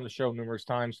 had him on the show numerous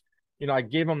times. I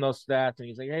gave him those stats, and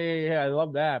he's like, hey, I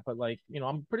love that. But,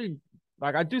 I'm pretty –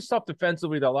 I do stuff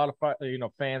defensively that a lot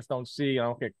of, fans don't see. I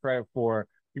don't get credit for.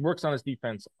 He works on his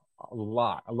defense a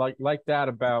lot. I like that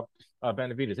about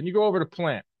Benavidez. And you go over to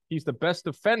Plant. He's the best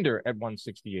defender at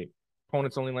 168.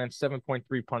 Opponents only land 7.3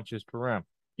 punches per round.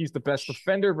 He's the best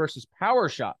defender versus power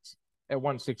shots at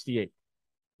 168.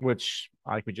 Which,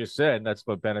 like we just said, that's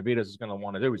what Benavidez is going to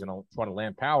want to do. He's going to try to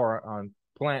land power on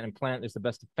Plant, and Plant is the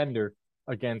best defender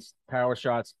against power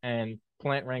shots, and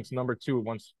Plant ranks number 2 at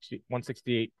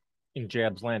 168 in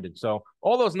jabs landed. So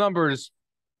all those numbers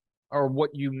are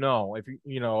what if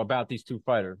you know about these two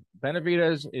fighters.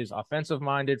 Benavidez is offensive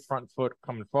minded, front foot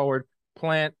coming forward.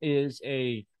 Plant is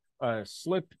a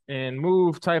slip and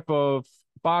move type of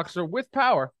boxer with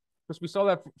power, because we saw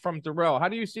that from Durrell. How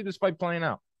do you see this fight playing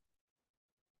out?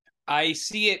 I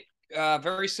see it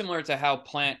very similar to how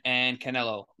Plant and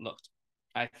Canelo looked.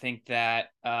 I think that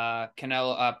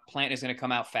Plant is going to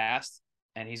come out fast,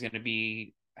 and he's going to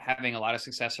be having a lot of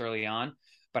success early on.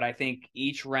 But I think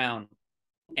each round,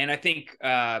 and I think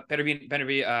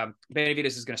Benavidez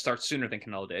is going to start sooner than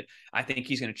Canelo did. I think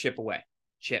he's going to chip away,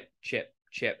 chip,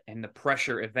 and the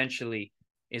pressure eventually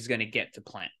is going to get to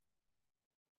Plant.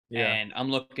 Yeah. And I'm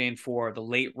looking for the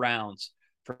late rounds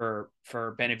for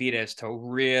Benavidez to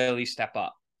really step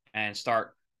up and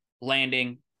start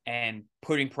landing and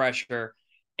putting pressure.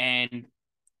 And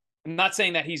I'm not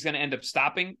saying that he's going to end up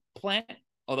stopping Plant,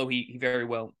 although he very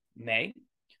well may.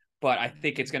 But I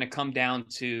think it's going to come down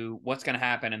to what's going to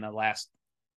happen in the last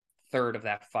third of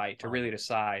that fight to really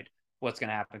decide what's going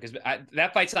to happen. Because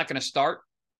that fight's not going to start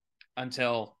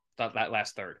until that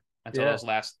last third, until those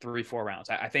last 3-4 rounds.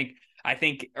 I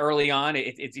think early on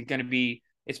it's going to be,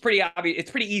 it's pretty obvious.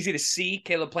 It's pretty easy to see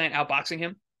Caleb Plant outboxing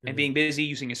him and being busy,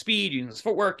 using his speed, using his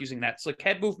footwork, using that slick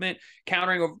head movement,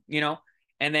 countering,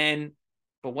 and then.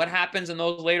 But what happens in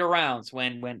those later rounds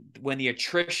when the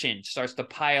attrition starts to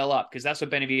pile up? Because that's what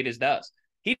Benavidez does.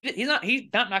 He's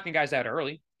not knocking guys out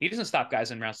early. He doesn't stop guys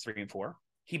in rounds 3 and 4.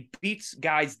 He beats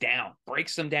guys down,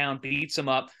 breaks them down, beats them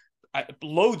up,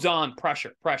 loads on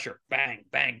pressure, bang,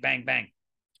 bang, bang, bang.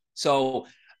 So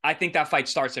I think that fight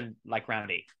starts in like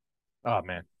round 8. Oh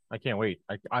man, I can't wait.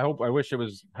 I wish it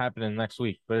was happening next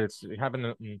week, but it's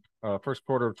happening in first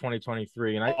quarter of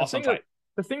 2023. And I think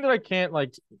the thing that I can't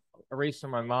erase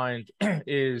from my mind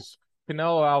is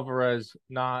Canelo Alvarez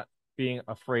not being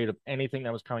afraid of anything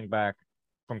that was coming back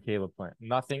from Caleb Plant.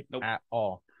 Nothing at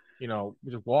all. We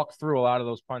just walked through a lot of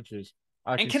those punches.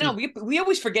 And Canelo, we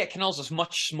always forget Canelo's a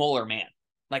much smaller man.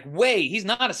 He's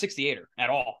not a 68er at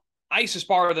all. I used to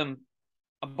spar with him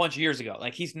a bunch of years ago.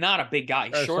 He's not a big guy.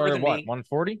 He's shorter than me.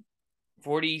 140?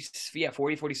 40,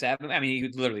 47. I mean, he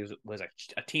literally was a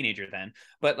teenager then.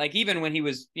 But even when he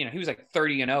was, he was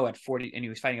 30-0 at 40, and he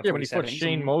was fighting at 47. When he fought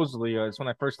Shane Mosley, it's when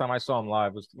the first time I saw him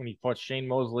live was when he fought Shane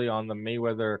Mosley on the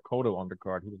Mayweather Cotto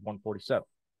undercard. He was 147.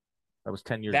 That was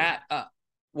 10 years ago.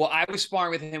 Well, I was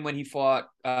sparring with him when he fought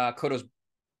Cotto's.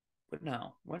 But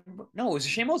no, it was a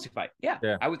Shane Mosley fight. Yeah.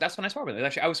 That's when I sparred with him.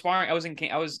 Actually, I was sparring. I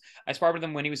sparred with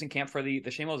him when he was in camp for the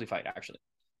Shane Mosley fight. Actually.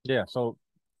 Yeah. So.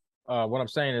 What I'm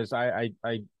saying is I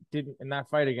didn't, in that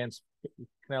fight against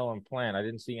Canelo and Plant, I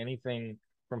didn't see anything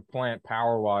from Plant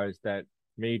power-wise that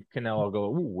made Canelo go,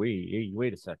 ooh,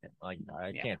 wait a second. I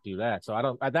can't do that.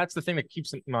 So that's the thing that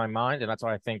keeps in my mind, and that's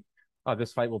why I think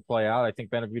this fight will play out. I think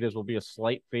Benavidez will be a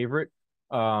slight favorite.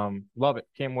 Love it.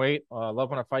 Can't wait. Love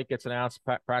when a fight gets announced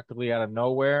practically out of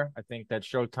nowhere. I think that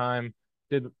Showtime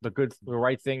did the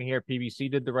right thing here.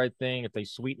 PBC did the right thing. If they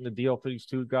sweeten the deal for these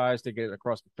two guys to get it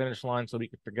across the finish line so we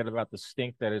can forget about the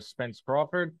stink that is Spence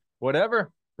Crawford, whatever,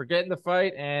 forgetting the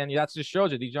fight. And that just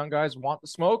shows you these young guys want the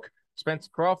smoke. Spence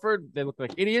Crawford, they look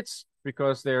like idiots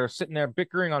because they're sitting there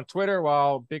bickering on Twitter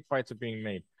while big fights are being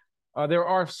made. There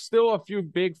are still a few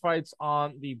big fights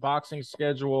on the boxing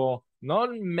schedule.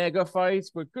 None mega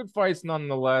fights, but good fights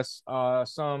nonetheless.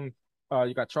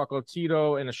 You got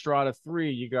Chocolatito and Estrada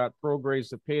 3. You got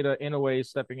Prograis, Zepeda, Inoue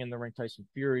stepping in the ring. Tyson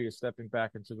Fury is stepping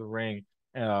back into the ring.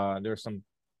 There's some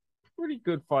pretty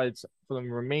good fights for the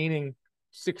remaining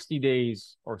 60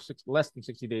 days or less than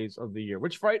 60 days of the year.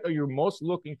 Which fight are you most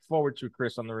looking forward to,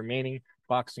 Chris, on the remaining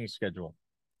boxing schedule?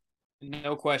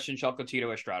 No question,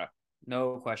 Chocolatito Estrada.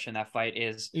 No question. That fight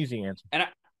is easy answer. And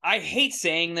I hate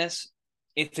saying this.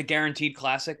 It's a guaranteed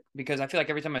classic because I feel like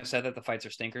every time I've said that, the fights are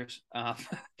stinkers.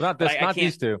 Not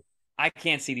these two. I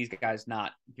can't see these guys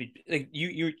not.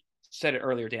 You said it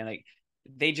earlier, Dan.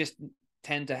 They just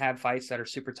tend to have fights that are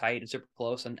super tight and super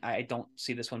close, and I don't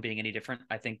see this one being any different.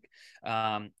 I think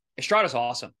Estrada's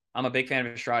awesome. I'm a big fan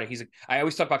of Estrada. I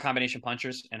always talk about combination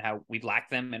punchers and how we lack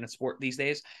them in a sport these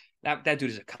days. That dude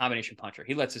is a combination puncher.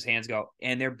 He lets his hands go,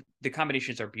 and the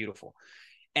combinations are beautiful.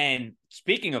 And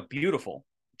speaking of beautiful,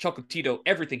 Chocolatito,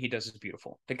 everything he does is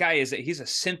beautiful. The guy he's a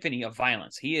symphony of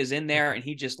violence. He is in there and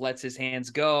he just lets his hands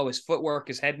go, his footwork,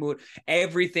 his head move,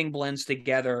 everything blends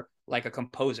together like a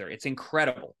composer. It's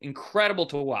incredible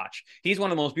to watch. He's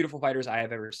one of the most beautiful fighters I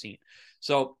have ever seen.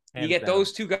 So you get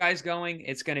those two guys going,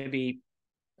 it's going to be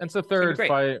It's a It's gonna be third great.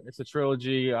 fight. It's a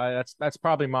trilogy. That's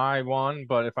probably my one.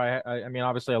 But if I mean,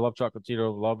 obviously, I love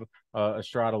Chocolatito, love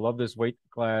Estrada, love this weight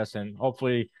class, and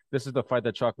hopefully, this is the fight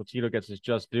that Chocolatito gets his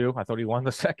just due. I thought he won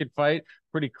the second fight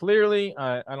pretty clearly.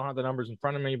 I don't have the numbers in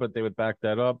front of me, but they would back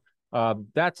that up.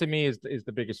 That to me is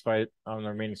the biggest fight on the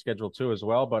remaining schedule too, as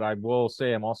well. But I will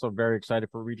say I'm also very excited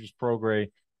for Regis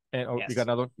Prograis. And you got Yes,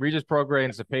 another Regis Prograis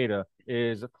and Zepeda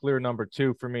is a clear number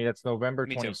two for me. That's November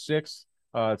me too. 26th.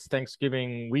 It's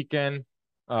Thanksgiving weekend.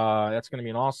 That's going to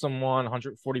be an awesome one.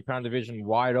 140-pound division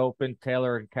wide open.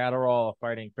 Taylor and Catterall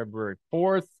fighting February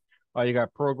 4th. You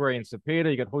got Prograis and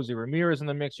Cepeda. You got Jose Ramirez in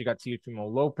the mix. You got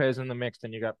Teofimo Lopez in the mix.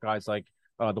 And you got guys like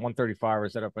the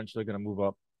 135ers that are eventually going to move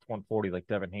up to 140, like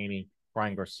Devin Haney,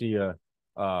 Brian Garcia,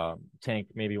 Tank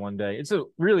maybe one day. It's a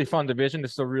really fun division.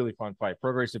 This is a really fun fight.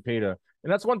 Prograis Cepeda.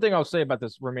 And that's one thing I'll say about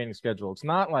this remaining schedule. It's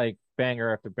not like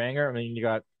banger after banger. I mean, you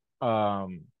got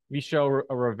Michel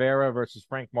Rivera versus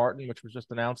Frank Martin, which was just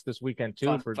announced this weekend too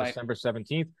Fun for fight. December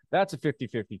 17th. That's a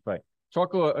 50-50 fight.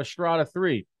 Choco Estrada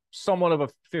 3, somewhat of a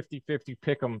 50-50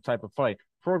 pick'em type of fight.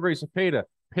 Prograis Cepeda,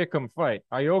 pick'em fight.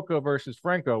 Ioka versus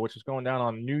Franco, which is going down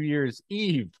on New Year's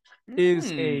Eve,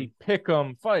 is a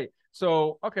pick'em fight.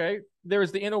 So, okay,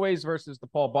 there's the Inoue versus the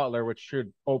Paul Butler, which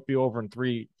should be over in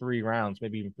three rounds,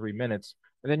 maybe even 3 minutes.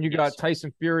 And then you got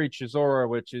Tyson Fury Chisora,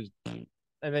 which is,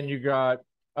 and then you got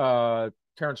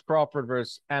Terrence Crawford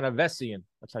versus Anavesian.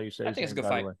 That's how you say I his think it's a name, good by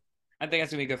fight. the way. I think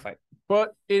it's gonna be a good fight.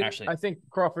 But Actually, I think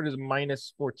Crawford is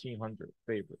minus 1,400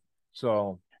 favorite.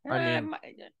 So I mean,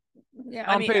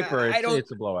 yeah. on paper, I don't.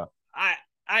 it's a blowout.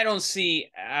 I don't see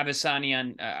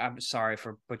Abasanian. I'm sorry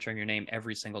for butchering your name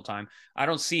every single time. I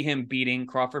don't see him beating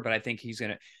Crawford, but I think he's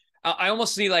gonna. I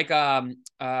almost see like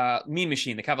Mean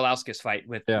Machine, the Kavalauskas fight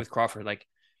with Crawford. Like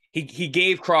he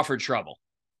gave Crawford trouble.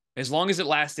 As long as it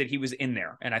lasted, he was in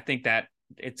there, and I think that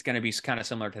it's going to be kind of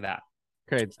similar to that.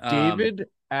 Okay, it's David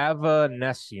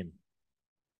Avanesian.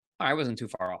 I wasn't too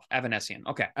far off. Avanesian.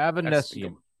 Okay.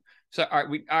 Avanesian. So all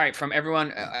right, from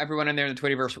everyone in there in the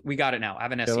Twitterverse, we got it now.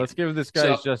 Avanesian. Yeah, let's give this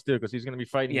guy his just due because he's going to be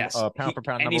fighting pound for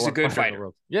pound. And he's a good fighter.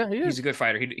 Yeah, he is. He's a good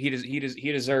fighter.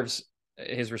 He deserves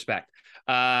his respect.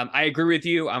 I agree with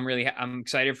you. I'm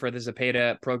excited for the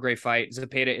Zepeda Prograis fight.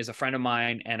 Zepeda is a friend of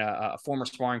mine and a former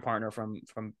sparring partner from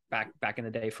back in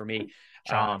the day for me.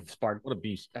 Sean, what a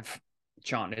beast.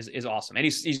 Sean is awesome, and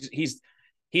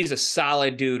he's a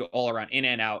solid dude all around, in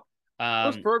and out.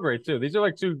 What's Prograis too? These are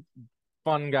like two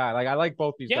fun guys. Like I like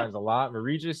both these guys a lot.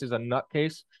 Regis is a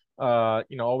nutcase.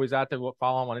 Always out there.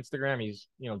 Follow him on Instagram. He's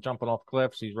jumping off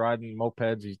cliffs. He's riding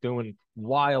mopeds. He's doing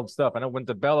wild stuff. I know when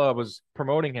DeBella was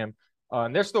promoting him,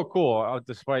 and they're still cool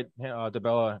despite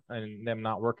DeBella and them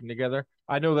not working together.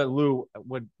 I know that Lou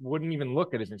wouldn't even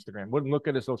look at his Instagram, wouldn't look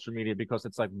at his social media because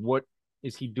it's like, what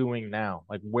is he doing now?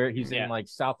 Like where he's in like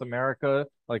South America,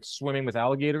 like swimming with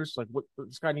alligators. Like what?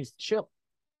 This guy needs to chill.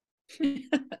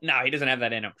 No, he doesn't have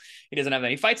that in him. He doesn't have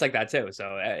that. He fights like that too.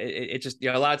 So it just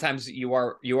a lot of times you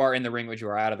are in the ring, but you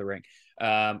are out of the ring.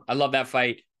 I love that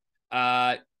fight.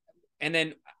 And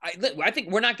then I think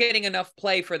we're not getting enough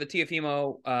play for the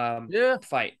Teofimo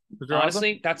fight. Pedraza?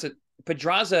 Honestly, that's a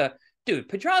Pedraza, dude.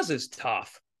 Pedraza's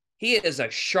tough. He is a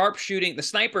sharpshooting. The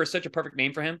sniper is such a perfect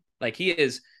name for him. Like he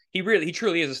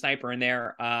truly is a sniper in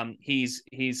there.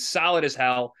 He's solid as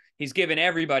hell. He's given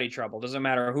everybody trouble. Doesn't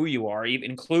matter who you are, even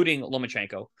including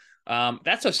Lomachenko.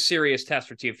 That's a serious test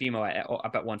for Teofimo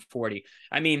up at 140.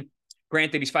 I mean,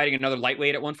 granted, he's fighting another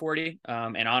lightweight at 140.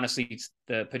 And honestly,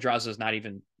 the Pedraza is not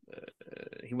even.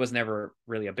 He was never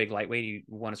really a big lightweight. He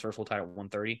won his first full title at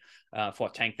 130.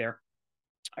 Fought Tank there.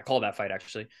 I called that fight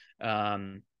actually.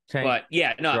 But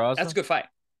yeah, no, Pedraza? That's a good fight.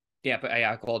 Yeah, but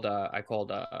I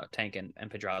called Tank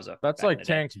and Pedraza. That's like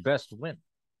Tank's best win.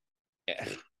 Yeah.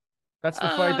 That's the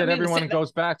fight that everyone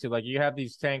goes back to. Like you have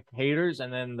these Tank haters,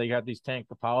 and then they have these Tank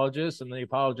apologists, and the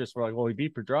apologists were like, "Well, he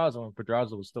beat Pedraza, and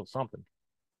Pedraza was still something."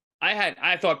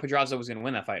 I thought Pedraza was going to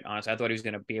win that fight. Honestly, I thought he was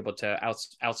going to be able to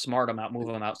outsmart him,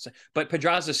 outmove him, but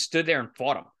Pedraza stood there and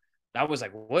fought him. I was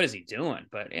like, "What is he doing?"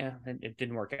 But yeah, it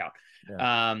didn't work out.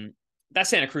 Yeah. That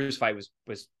Santa Cruz fight was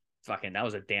fucking. That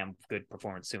was a damn good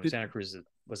performance too. Santa Cruz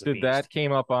was a beast. That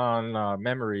came up on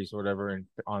Memories or whatever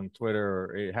on Twitter.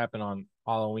 Or it happened on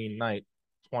Halloween night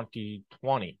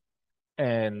 2020.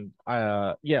 And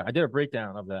I did a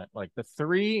breakdown of that. Like the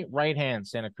 3 right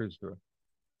hands Santa Cruz threw.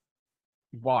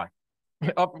 Why?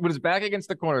 Up with his back against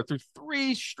the corner, threw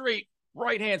 3 straight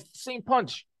right hands, same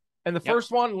punch. And the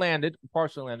first one landed,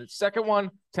 partially landed. Second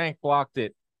one, Tank blocked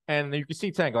it. And you can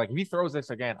see Tank, like, if he throws this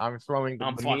again, I'm throwing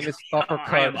the meanest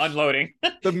uppercut. I am unloading.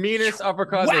 The meanest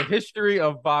uppercut in the history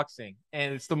of boxing.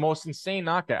 And it's the most insane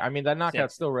knockout. I mean, that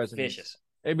knockout still resonates. Vicious.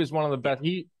 It was one of the best.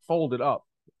 He folded up.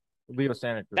 Leo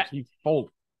Santa Cruz. That He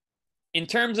folded. in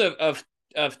terms of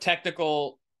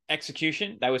technical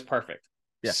execution, that was perfect.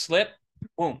 Yeah. Slip,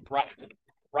 boom, ride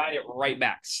it right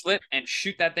back. Slip and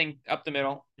shoot that thing up the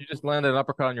middle. You just landed an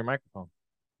uppercut on your microphone.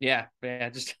 Yeah.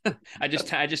 Just I just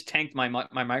tanked my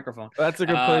microphone. That's a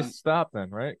good place to stop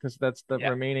then, right? Because that's the Yeah.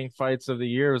 remaining fights of the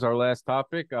year is our last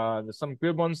topic. There's some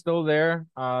good ones still there.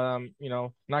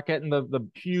 Not getting the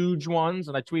huge ones,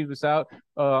 and I tweeted this out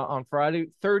on Friday.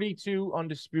 32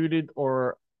 undisputed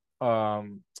or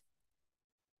undisputed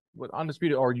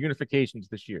or unifications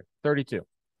this year. 32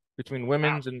 between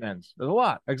women's and men's. There's a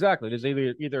lot. Exactly. There's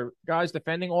either guys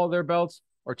defending all their belts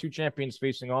or two champions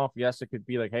facing off. Yes, it could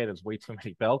be like, hey, there's way too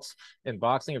many belts in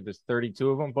boxing if there's 32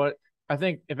 of them. But I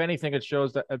think if anything, it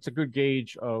shows that it's a good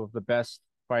gauge of the best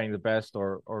fighting the best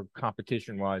or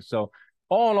competition wise. So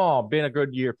all in all, been a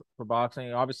good year for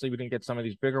boxing. Obviously, we didn't get some of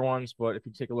these bigger ones, but if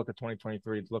you take a look at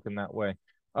 2023, it's looking that way.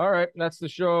 All right, that's the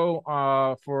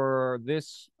show for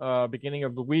this beginning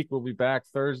of the week. We'll be back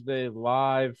Thursday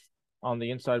live on the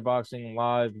Inside Boxing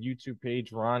Live YouTube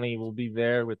page. Ronnie will be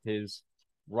there with his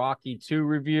Rocky 2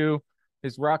 review.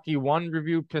 His Rocky 1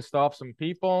 review pissed off some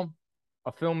people.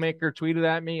 A filmmaker tweeted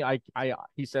at me.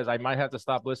 He says I might have to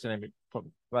stop listening to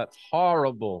that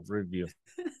horrible review.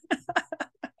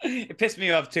 It pissed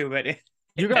me off too, but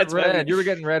you got red. You were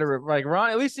getting red. Like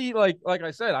Ron, at least he like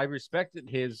I said, I respected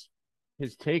his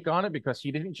take on it because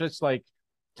he didn't just like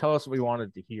tell us what we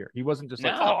wanted to hear. He wasn't just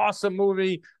like, oh, awesome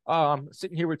movie.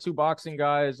 Sitting here with two boxing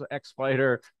guys,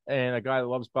 ex-fighter, and a guy that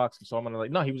loves boxing. So I'm gonna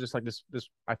like, no, he was just like this.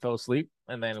 I fell asleep,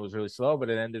 and then it was really slow, but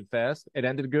it ended fast. It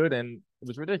ended good, and it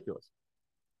was ridiculous.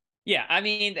 Yeah, I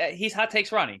mean, he's hot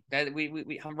takes Ronnie. That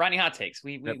we Ronnie hot takes.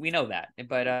 We know that,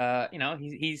 but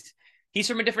he's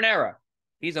from a different era.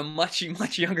 He's a much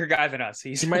younger guy than us.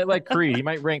 He might like Creed. He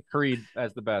might rank Creed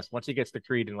as the best once he gets to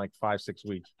Creed in like 5-6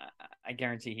 weeks. I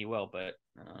guarantee he will. But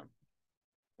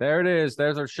there it is.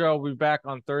 There's our show. We'll be back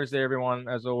on Thursday, everyone.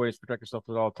 As always, protect yourself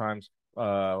at all times.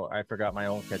 I forgot my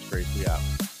own catchphrase.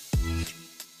 Yeah.